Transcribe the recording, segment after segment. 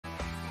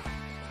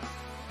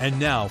And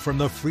now from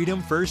the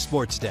Freedom First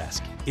Sports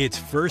Desk, it's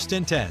First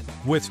and 10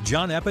 with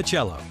John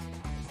Appicello.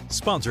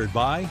 Sponsored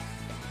by...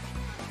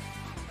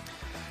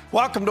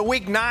 Welcome to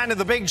week 9 of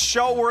the big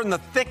show. We're in the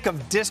thick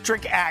of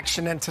district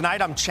action, and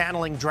tonight I'm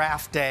channeling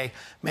draft day.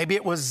 Maybe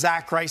it was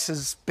Zach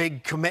Rice's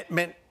big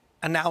commitment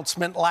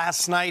announcement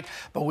last night,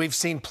 but we've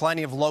seen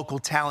plenty of local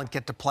talent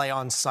get to play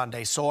on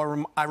Sunday.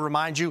 So I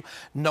remind you,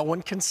 no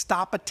one can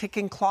stop a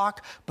ticking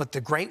clock, but the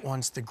great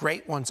ones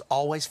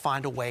always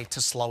find a way to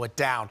slow it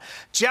down.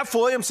 Jeff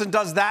Williamson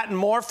does that and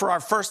more for our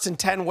First and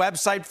 10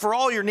 website. For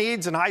all your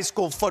needs in high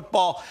school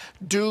football,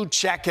 do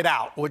check it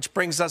out, which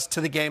brings us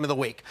to the game of the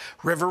week.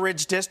 River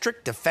Ridge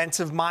District,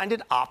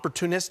 defensive-minded,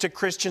 opportunistic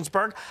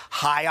Christiansburg,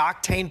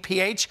 high-octane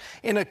PH,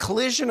 in a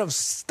collision of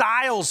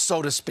styles,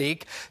 so to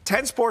speak.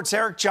 10 Sports'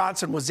 Eric Johnson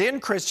was in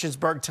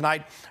Christiansburg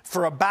tonight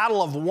for a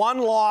battle of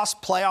one-loss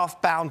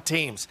playoff-bound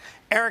teams.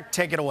 Eric,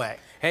 take it away.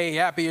 Hey,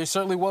 Happy, it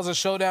certainly was a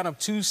showdown of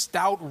two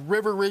stout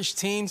River Ridge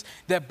teams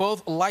that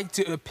both like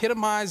to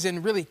epitomize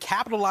and really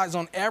capitalize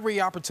on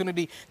every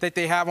opportunity that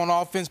they have on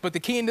offense. But the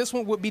key in this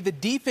one would be the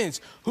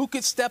defense, who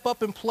could step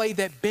up and play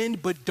that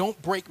bend but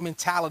don't break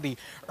mentality.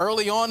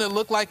 Early on, it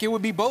looked like it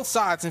would be both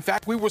sides. In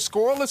fact, we were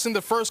scoreless in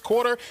the first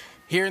quarter.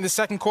 Here in the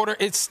second quarter,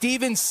 it's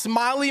Steven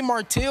Smiley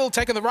Martell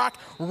taking the rock,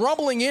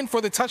 rumbling in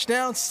for the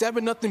touchdown,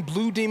 7-0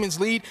 Blue Demons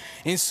lead.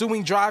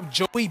 Ensuing drive,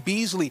 Joey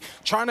Beasley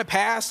trying to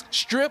pass,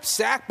 strip,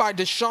 sack by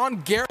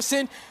Deshaun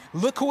Garrison.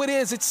 Look who it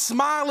is. It's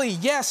Smiley.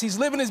 Yes, he's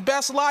living his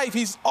best life.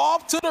 He's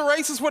off to the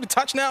races for the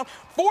touchdown.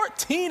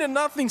 14-0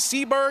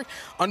 Seaburg.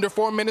 Under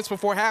 4 minutes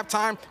before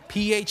halftime,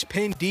 PH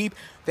pinned deep.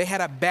 They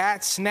had a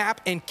bad snap,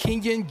 and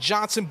Kenyon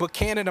Johnson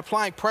Buchanan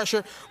applying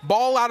pressure.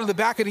 Ball out of the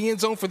back of the end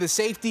zone for the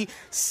safety.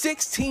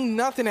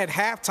 16-0 at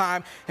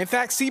halftime. In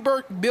fact,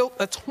 Seaburg built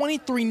a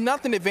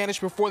 23-0 advantage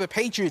before the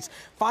Patriots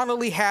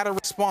finally had a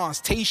response.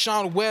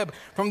 Tayshawn Webb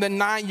from the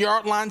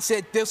 9-yard line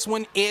said, "This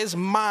one is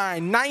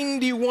mine."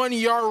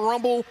 91-yard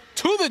rumble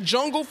to the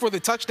jungle for the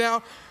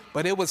touchdown.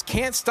 But it was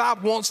can't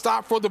stop, won't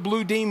stop for the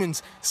Blue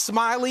Demons.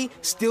 Smiley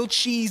still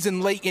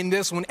cheesing late in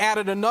this one.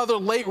 Added another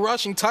late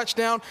rushing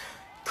touchdown.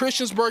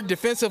 Christiansburg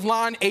defensive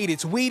line ate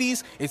its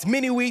Wheaties, its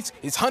mini wheats,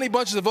 its honey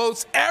bunches of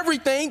oats,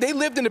 everything. They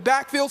lived in the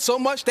backfield so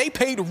much they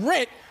paid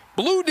rent.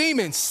 Blue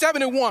Demons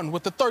 7-1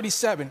 with the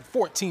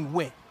 37-14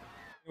 win.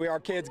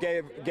 Our kids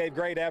gave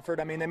great effort.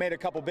 I mean, they made a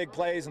couple big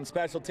plays in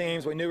special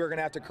teams. We knew we were going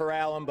to have to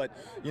corral them, but,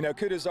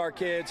 kudos to our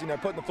kids,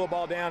 putting the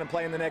football down and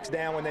playing the next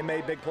down when they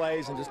made big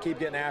plays and just keep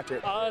getting after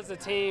it. As a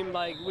team,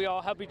 we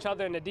all help each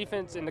other in the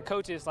defense and the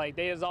coaches. They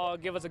just all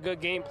give us a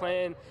good game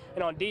plan.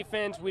 And on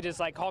defense, we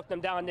just, hawk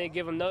them down there,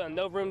 give them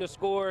no room to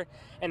score.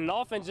 And in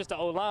offense, just the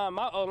O-line.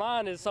 My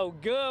O-line is so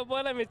good,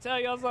 boy. Let me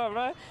tell y'all something,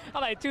 right?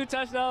 I 2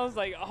 touchdowns.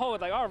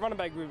 Our running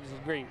back group is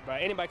great,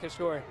 right? Anybody can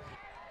score.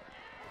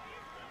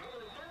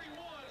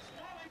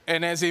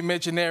 And as he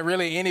mentioned there,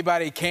 really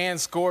anybody can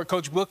score.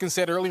 Coach Wilkins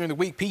said earlier in the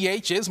week,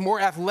 PH is more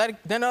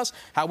athletic than us.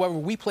 However,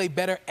 we play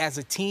better as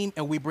a team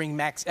and we bring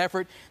max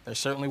effort. There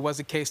certainly was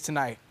the case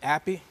tonight.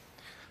 Appy?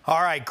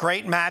 All right,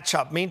 great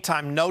matchup.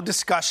 Meantime, no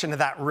discussion of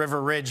that.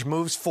 River Ridge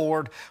moves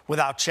forward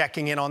without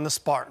checking in on the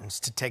Spartans.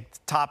 To take the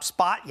top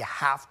spot, you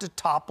have to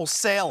topple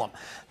Salem.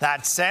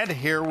 That said,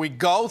 here we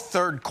go.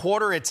 Third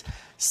quarter, it's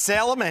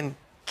Salem and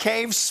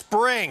Cave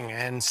Spring,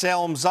 and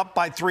Salem's up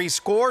by 3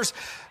 scores.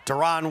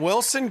 Deron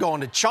Wilson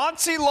going to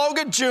Chauncey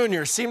Logan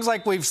Jr. Seems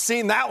like we've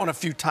seen that one a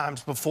few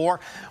times before.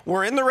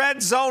 We're in the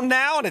red zone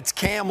now, and it's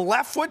Cam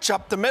Leftwich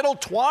up the middle,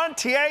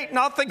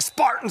 28-0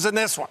 Spartans in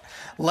this one.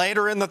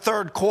 Later in the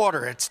third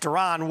quarter, it's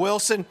Deron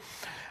Wilson,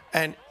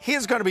 and he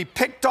is going to be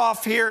picked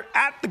off here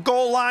at the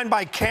goal line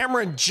by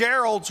Cameron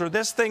Geralds, or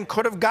this thing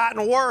could have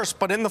gotten worse.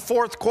 But in the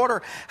fourth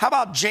quarter, how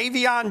about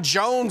Javion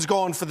Jones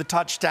going for the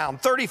touchdown?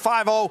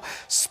 35-0,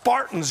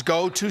 Spartans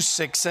go to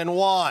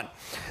 6-1.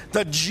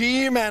 The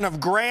G-men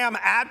of Graham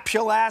at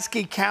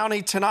Pulaski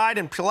County tonight,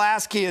 and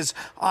Pulaski is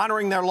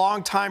honoring their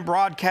longtime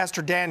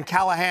broadcaster, Dan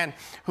Callahan,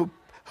 who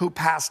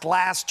passed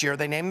last year.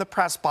 They named the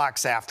press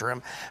box after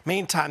him.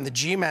 Meantime, the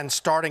G-men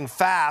starting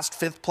fast.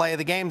 5th play of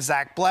the game,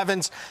 Zach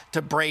Blevins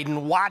to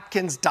Braden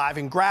Watkins,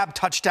 diving grab,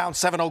 touchdown,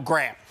 7-0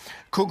 Graham.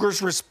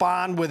 Cougars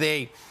respond with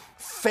a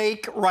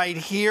fake right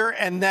here,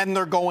 and then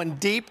they're going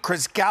deep.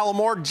 Chris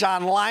Gallimore,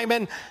 John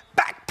Lyman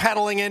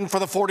backpedaling in for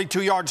the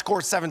 42-yard score,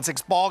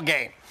 7-6 ball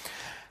game.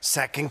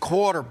 Second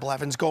quarter,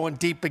 Blevins going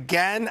deep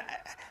again.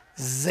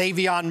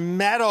 Xavion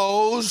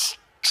Meadows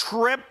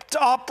tripped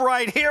up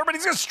right here, but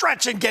he's going to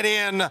stretch and get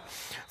in.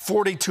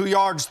 42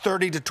 yards,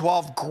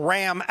 30-12.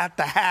 Graham at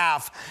the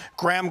half.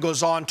 Graham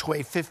goes on to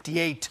a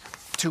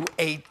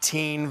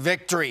 58-18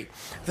 victory.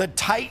 The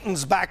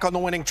Titans back on the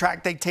winning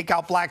track. They take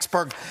out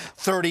Blacksburg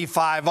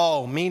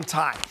 35-0.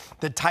 Meantime,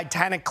 the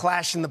Titanic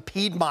clash in the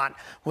Piedmont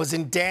was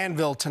in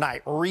Danville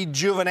tonight.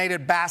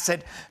 Rejuvenated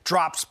Bassett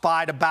drops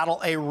by to battle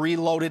a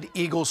reloaded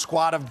Eagle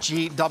squad of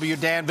GW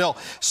Danville.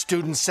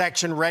 Student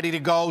section ready to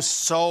go.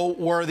 So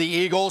were the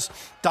Eagles.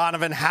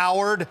 Donovan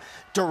Howard,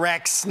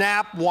 direct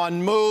snap,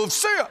 one move.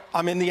 See ya.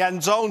 I'm in the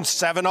end zone,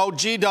 7-0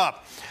 G-Dub.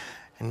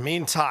 And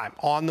meantime,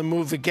 on the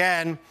move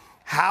again,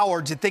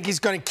 Howard, you think he's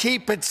going to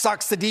keep it,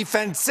 sucks the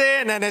defense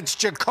in, and it's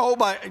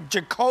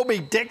Jacoby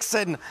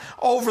Dixon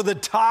over the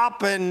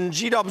top, and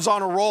G-Dub's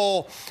on a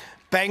roll.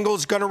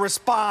 Bengals going to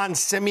respond.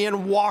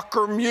 Simeon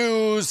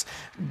Walker-Muse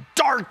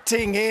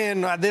darting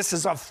in. This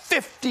is a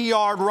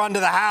 50-yard run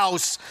to the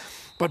house.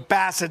 But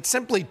Bassett,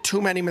 simply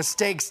too many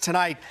mistakes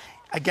tonight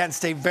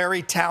against a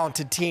very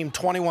talented team.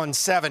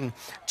 21-7,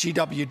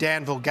 GW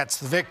Danville gets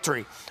the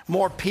victory.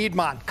 More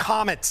Piedmont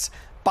Comets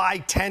by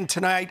 10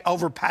 tonight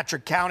over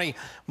Patrick County.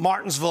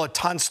 Martinsville at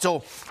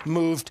Tunstall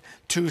moved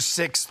to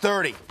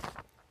 6:30.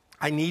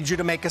 I need you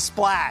to make a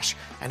splash,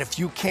 and if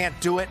you can't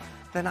do it,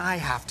 then I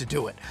have to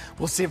do it.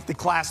 We'll see if the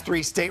Class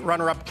 3 state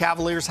runner-up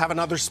Cavaliers have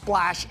another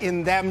splash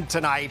in them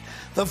tonight.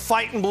 The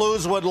Fightin'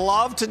 Blues would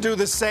love to do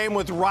the same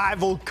with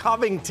rival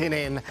Covington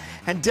in.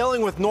 And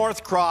dealing with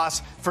North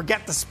Cross,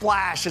 forget the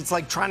splash. It's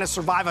like trying to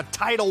survive a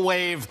tidal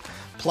wave.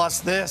 Plus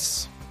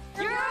this.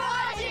 You're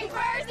watching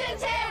First and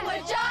 10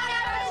 with John Appicello.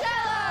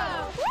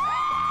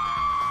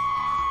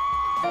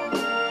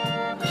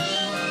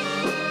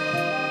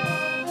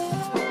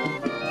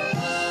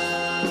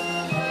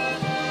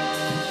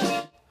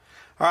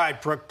 All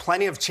right, Brooke,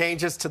 plenty of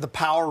changes to the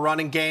power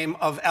running game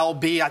of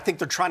LB. I think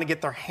they're trying to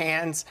get their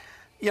hands,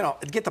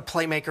 get the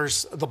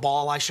playmakers the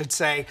ball, I should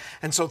say.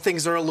 And so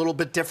things are a little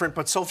bit different.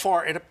 But so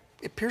far, it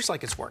appears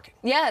like it's working.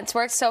 Yeah, it's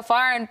worked so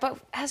far. But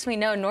as we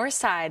know,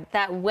 Northside,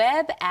 that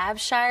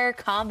Webb-Abshire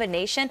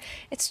combination,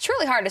 it's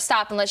truly hard to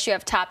stop unless you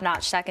have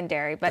top-notch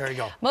secondary. But there you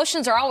go.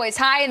 Emotions are always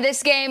high in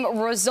this game,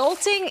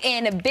 resulting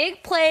in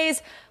big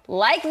plays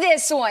like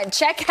this one.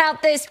 Check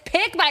out this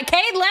pick by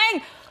Cade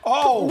Lang.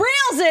 Oh.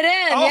 Reels it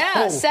in,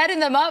 yeah, Oh. setting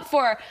them up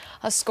for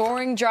a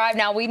scoring drive.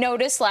 Now, we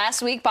noticed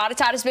last week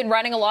Botetourt has been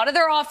running a lot of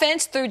their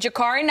offense through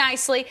Jakari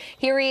Nicely.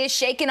 Here he is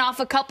shaking off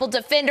a couple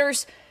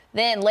defenders.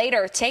 Then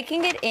later,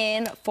 taking it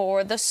in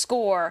for the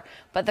score.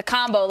 But the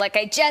combo, like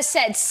I just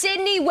said,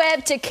 Sydney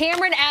Webb to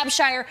Cameron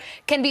Abshire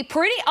can be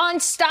pretty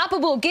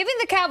unstoppable, giving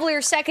the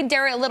Cavaliers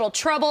secondary a little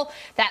trouble.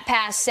 That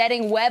pass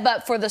setting Webb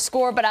up for the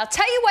score. But I'll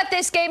tell you what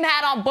this game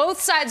had on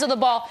both sides of the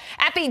ball.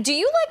 Appy, do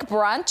you like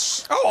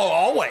brunch? Oh,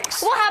 always.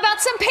 Well, how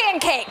about some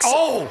pancakes?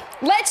 Oh.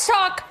 Let's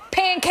talk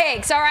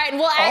pancakes, all right? And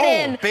we'll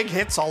add in big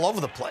hits all over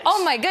the place.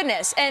 Oh, my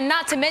goodness. And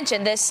not to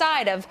mention this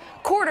side of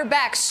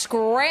quarterback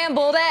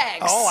scrambled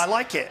eggs. Oh, I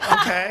like it.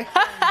 Okay.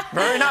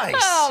 Very nice.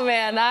 Oh,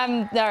 man.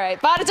 All right.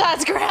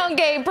 Botetourt's ground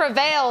game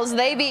prevails.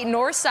 They beat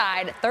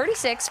Northside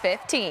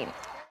 36-15.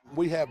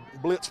 We have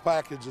blitz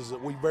packages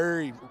that we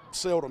very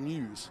seldom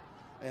use.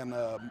 And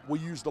we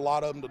used a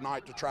lot of them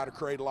tonight to try to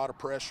create a lot of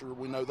pressure.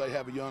 We know they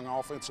have a young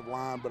offensive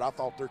line, but I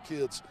thought their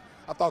kids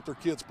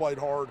played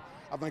hard.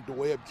 I think the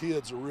Webb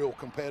kid's a real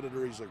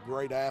competitor. He's a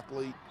great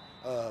athlete.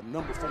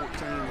 Number 14 is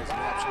an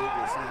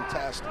absolutely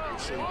fantastic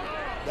receiver.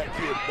 That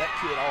kid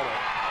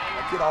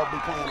ought to be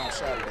playing on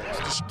Saturdays.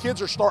 Just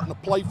kids are starting to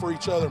play for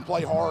each other and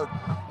play hard,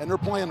 and they're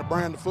playing the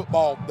brand of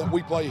football that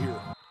we play here.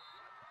 All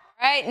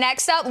right,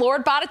 next up,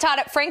 Lord Botetourt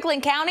at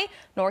Franklin County.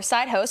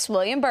 Northside hosts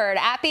William Byrd.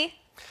 Appy?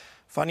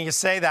 Funny you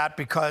say that,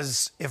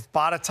 because if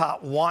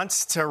Botetourt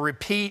wants to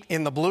repeat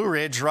in the Blue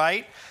Ridge,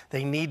 right,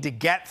 they need to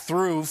get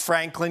through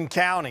Franklin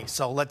County.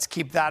 So let's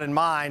keep that in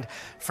mind.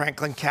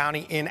 Franklin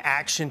County in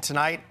action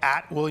tonight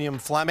at William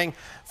Fleming.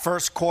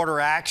 First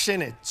quarter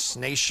action, it's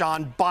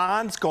Nashawn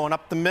Bonds going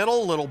up the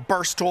middle, little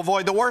burst to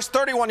avoid the worst,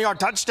 31-yard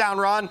touchdown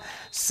run,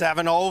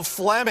 7-0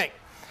 Fleming.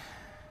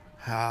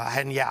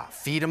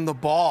 Feed him the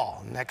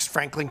ball. Next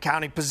Franklin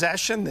County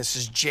possession, this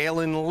is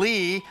Jalen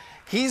Lee.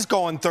 He's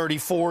going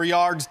 34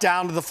 yards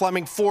down to the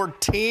Fleming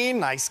 14.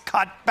 Nice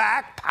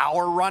cutback.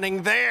 Power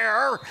running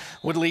there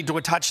would lead to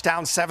a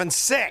touchdown,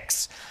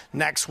 7-6.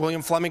 Next,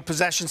 William Fleming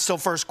possession, still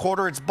first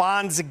quarter. It's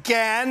Bonds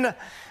again.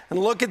 And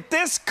look at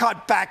this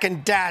cutback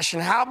and dash.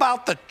 And how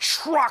about the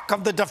truck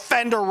of the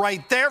defender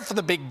right there for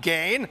the big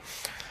gain,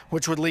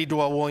 which would lead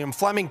to a William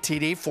Fleming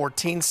TD,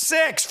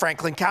 14-6.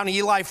 Franklin County,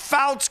 Eli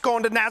Fouts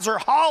going to Nazar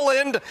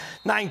Holland.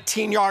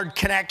 19-yard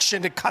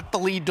connection to cut the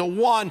lead to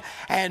 1.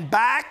 And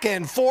back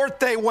and forth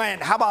they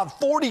went. How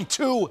about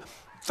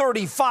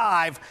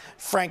 42-35,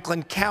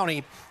 Franklin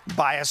County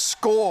by a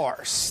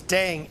score.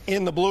 Staying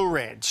in the Blue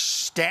Ridge,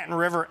 Stanton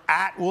River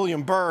at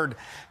William Byrd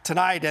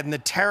tonight, and the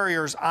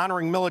Terriers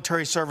honoring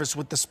military service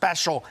with the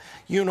special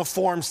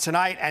uniforms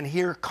tonight. And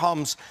here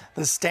comes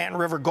the Stanton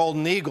River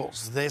Golden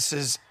Eagles. This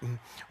is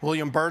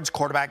William Byrd's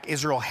quarterback,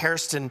 Israel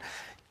Hairston,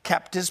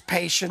 kept his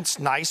patience.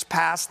 Nice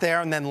pass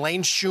there. And then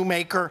Lane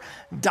Shoemaker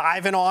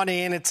diving on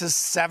in. It's a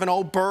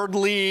 7-0 Byrd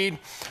lead.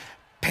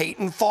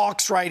 Peyton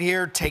Fawkes right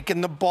here taking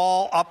the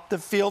ball up the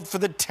field for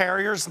the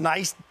Terriers.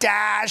 Nice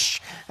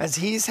dash as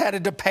he's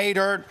headed to pay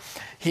dirt.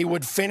 He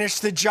would finish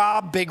the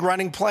job. Big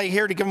running play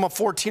here to give him a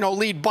 14-0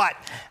 lead. But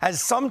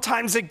as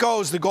sometimes it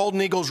goes, the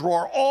Golden Eagles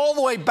roar all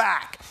the way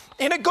back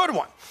in a good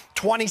one.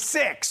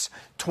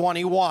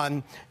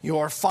 26-21,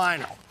 your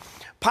final.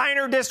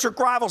 Pioneer District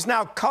rivals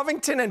now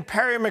Covington and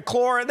Perry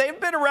McClure. They've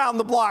been around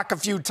the block a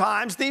few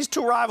times. These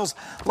two rivals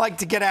like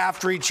to get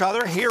after each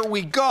other. Here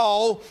we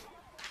go.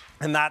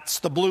 And that's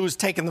the Blues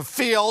taking the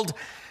field.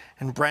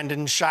 And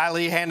Brendan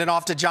Shiley handing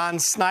off to John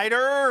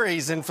Snyder.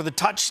 He's in for the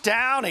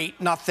touchdown.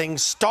 8-0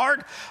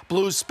 start.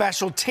 Blues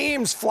special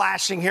teams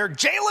flashing here.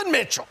 Jalen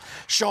Mitchell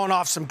showing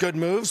off some good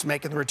moves,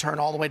 making the return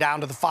all the way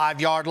down to the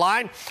 5-yard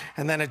line.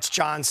 And then it's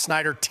John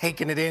Snyder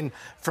taking it in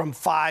from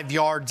 5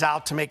 yards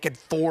out to make it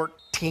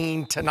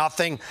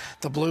 14-0.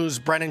 The Blues,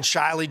 Brendan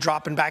Shiley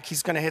dropping back.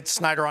 He's going to hit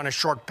Snyder on a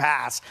short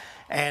pass.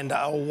 And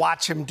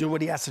watch him do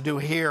what he has to do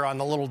here on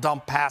the little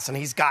dump pass. And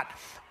he's got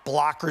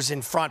blockers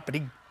in front, but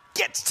he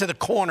gets to the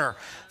corner.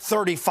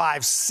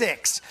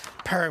 35-6.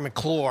 Perry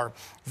McClure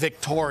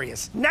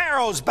victorious.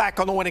 Narrows back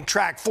on the winning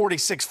track,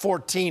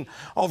 46-14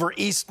 over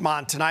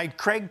Eastmont tonight.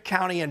 Craig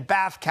County and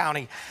Bath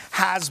County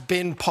has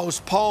been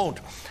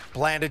postponed.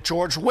 Bland at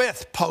George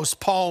Wythe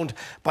postponed,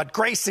 but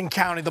Grayson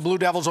County, the Blue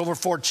Devils over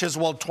Fort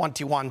Chiswell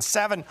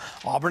 21-7.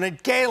 Auburn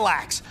at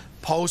Galax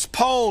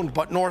postponed,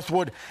 but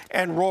Northwood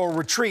and Royal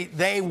Retreat,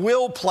 they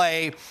will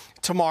play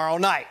tomorrow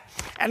night.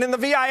 And in the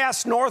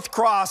VIS, North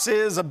Cross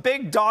is a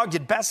big dog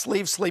you'd best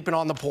leave sleeping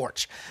on the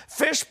porch.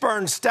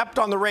 Fishburne stepped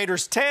on the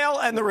Raiders' tail,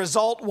 and the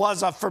result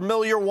was a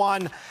familiar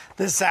one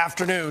this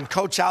afternoon.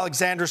 Coach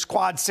Alexander's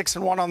squad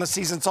 6-1 on the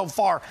season so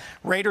far.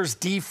 Raiders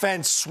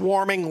defense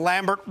swarming.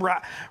 Lambert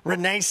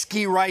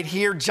Reneski right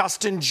here.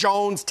 Justin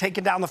Jones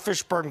taking down the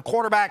Fishburne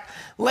quarterback.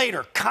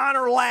 Later,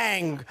 Connor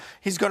Lang.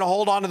 He's going to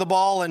hold on to the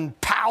ball and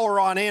power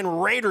on in.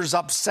 Raiders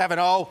up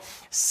 7-0.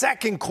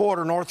 Second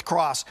quarter, North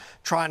Cross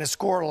trying to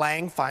score.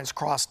 Lang finds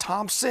Cross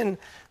Thompson,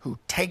 who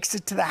takes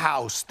it to the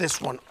house.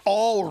 This one,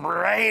 all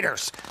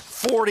Raiders.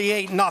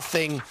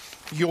 48-0,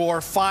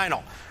 your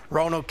final.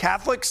 Roanoke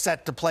Catholic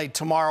set to play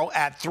tomorrow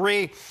at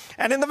 3.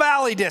 And in the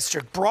Valley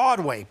District,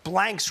 Broadway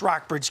blanks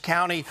Rockbridge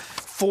County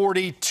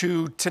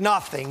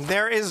 42-0.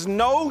 There is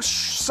no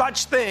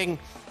such thing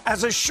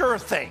as a sure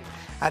thing.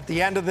 At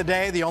the end of the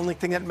day, the only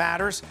thing that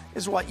matters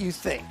is what you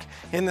think.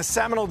 In the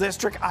Seminole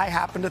District, I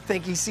happen to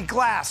think EC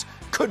Glass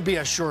could be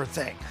a sure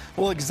thing.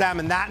 We'll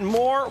examine that and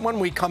more when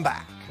we come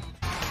back.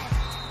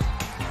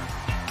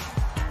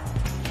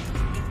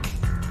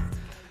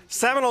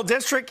 Seminole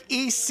District,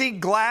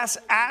 EC Glass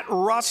at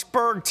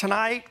Rustburg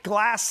tonight.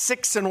 Glass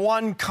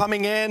 6-1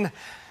 coming in.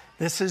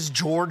 This is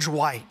George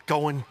White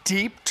going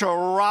deep to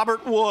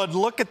Robert Wood.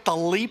 Look at the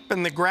leap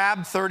and the grab,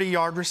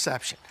 30-yard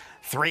reception.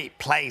 3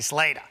 plays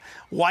later.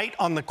 White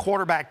on the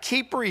quarterback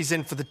keeper. He's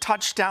in for the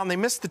touchdown. They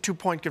missed the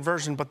 2-point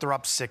conversion, but they're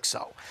up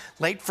 6-0.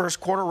 Late first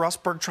quarter,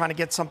 Rustburg trying to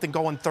get something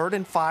going. 3rd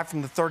and 5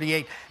 from the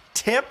 38.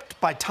 Tipped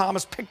by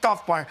Thomas, picked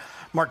off by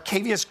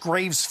Marcavius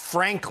Graves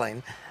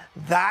Franklin.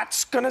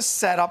 That's going to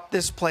set up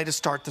this play to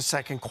start the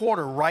second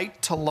quarter. Right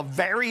to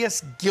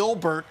Lavarius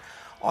Gilbert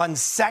on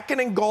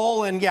 2nd and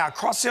goal. And, yeah,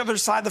 across the other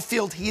side of the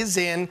field, he is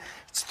in.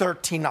 It's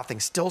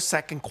 13-0. Still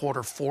second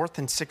quarter, 4th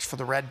and 6 for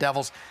the Red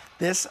Devils.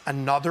 This,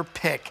 another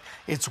pick.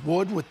 It's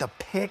Wood with the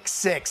pick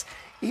 6.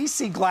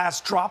 EC Glass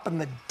dropping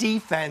the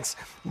defense.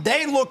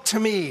 They look to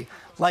me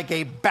like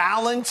a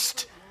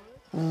balanced,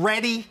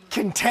 ready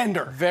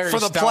contender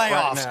for the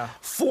playoffs. Right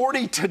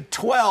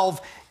 40-12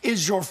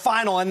 is your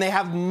final, and they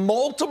have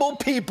multiple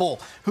people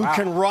who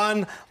can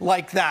run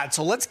like that.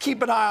 So let's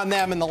keep an eye on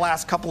them in the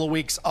last couple of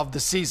weeks of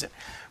the season.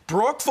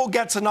 Brookville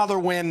gets another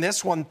win,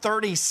 this one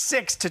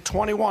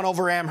 36-21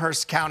 over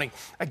Amherst County.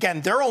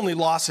 Again, their only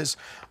losses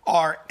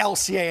are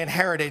LCA and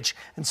Heritage.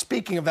 And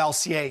speaking of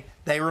LCA,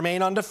 they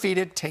remain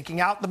undefeated,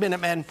 taking out the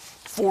Minutemen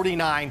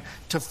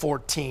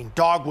 49-14.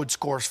 Dogwood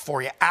scores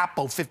for you.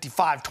 Appo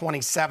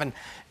 55-27.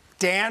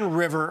 Dan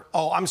River,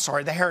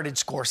 the Heritage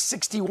score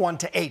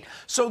 61-8.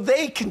 So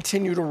they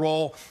continue to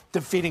roll,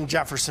 defeating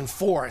Jefferson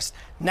Forest.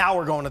 Now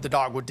we're going to the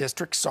Dogwood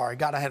District. Sorry,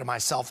 got ahead of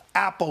myself.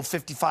 Appo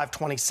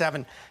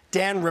 55-27.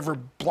 Dan River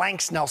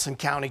blanks Nelson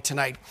County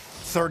tonight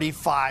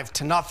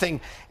 35-0.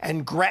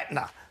 And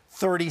Gretna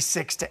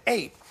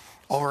 36-8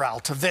 over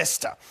Alta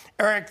Vista.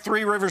 Eric,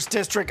 Three Rivers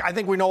District, I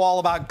think we know all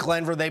about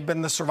Glenver. They've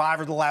been the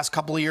survivor the last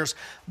couple of years.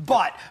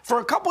 But for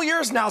a couple of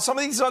years now, some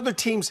of these other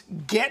teams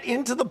get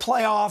into the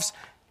playoffs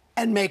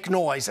and make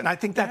noise. And I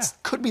think that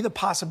could be the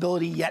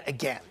possibility yet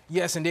again.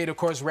 Yes, indeed. Of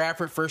course,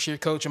 Radford, first-year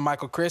coach, and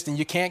Michael Christen.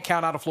 You can't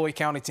count out a Floyd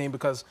County team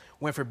because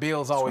Winford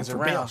Beal is always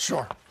around. Beal,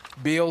 sure.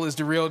 Beal is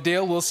the real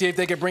deal. We'll see if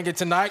they can bring it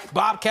tonight.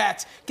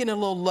 Bobcats getting a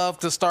little love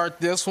to start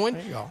this one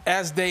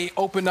as they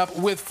open up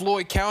with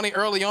Floyd County.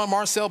 Early on,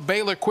 Marcel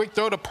Baylor, quick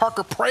throw to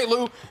Parker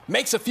Prelude,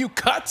 makes a few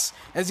cuts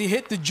as he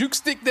hit the juke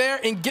stick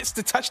there and gets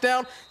the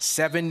touchdown.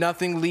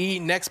 7-0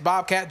 lead. Next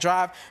Bobcat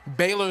drive,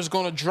 Baylor's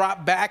going to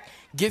drop back,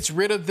 gets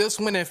rid of this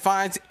one and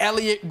finds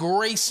Elliott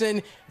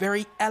Grayson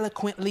very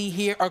eloquently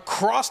here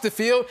across the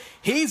field.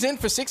 He's in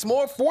for 6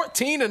 more,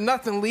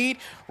 14-0 lead.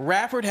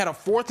 Radford had a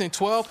 4th and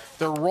 12.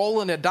 They're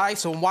rolling the dice,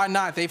 so why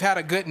not? They've had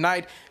a good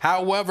night.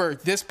 However,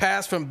 this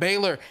pass from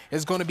Baylor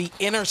is going to be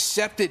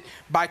intercepted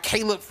by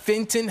Caleb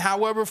Fenton.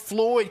 However,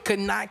 Floyd could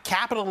not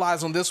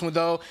capitalize on this one,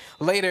 though.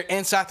 Later,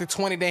 inside the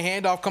 20, the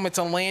handoff coming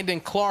to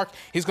Landon Clark.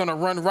 He's going to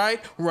run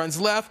right,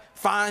 runs left,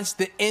 finds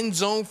the end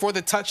zone for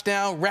the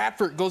touchdown.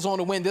 Radford goes on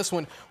to win this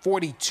one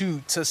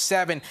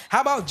 42-7.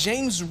 How about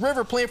James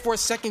River playing for a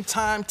second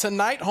time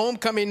tonight,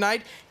 homecoming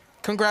night?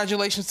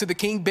 Congratulations to the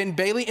King, Ben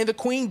Bailey, and the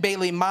Queen,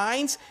 Bailey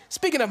Mines.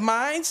 Speaking of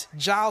mines,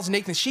 Giles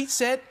Nathan Sheets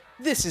said,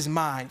 "This is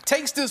mine."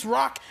 Takes this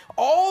rock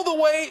all the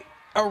way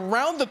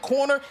around the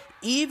corner,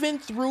 even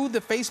through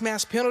the face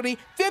mask penalty.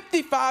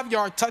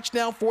 55-yard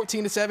touchdown,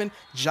 14-7.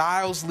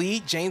 Giles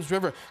lead. James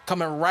River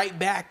coming right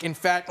back, in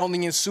fact, on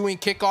the ensuing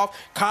kickoff.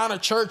 Connor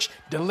Church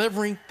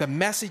delivering the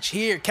message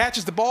here.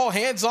 Catches the ball,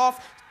 hands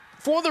off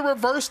for the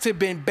reverse to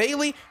Ben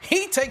Bailey.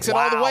 He takes it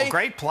all the way.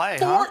 Great play,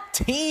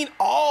 14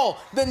 all.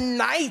 The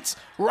Knights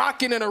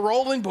rocking and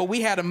rolling, but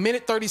we had a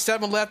minute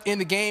 37 left in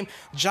the game.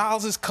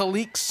 Giles'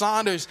 Khalik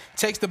Saunders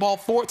takes the ball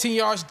 14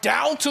 yards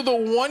down to the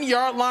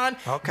 1-yard line.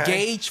 Okay.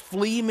 Gage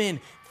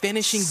Fleeman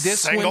finishing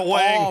this Single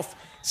one wing. off.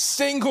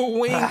 Single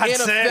wing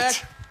That's in effect.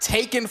 it.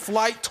 Taking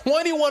flight.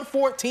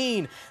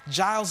 21-14.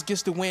 Giles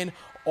gets the win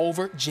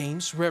over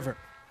James River.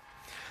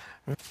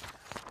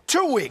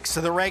 2 weeks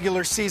of the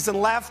regular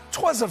season left.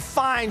 'Twas a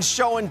fine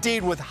show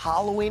indeed with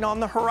Halloween on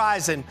the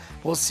horizon.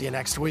 We'll see you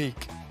next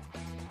week.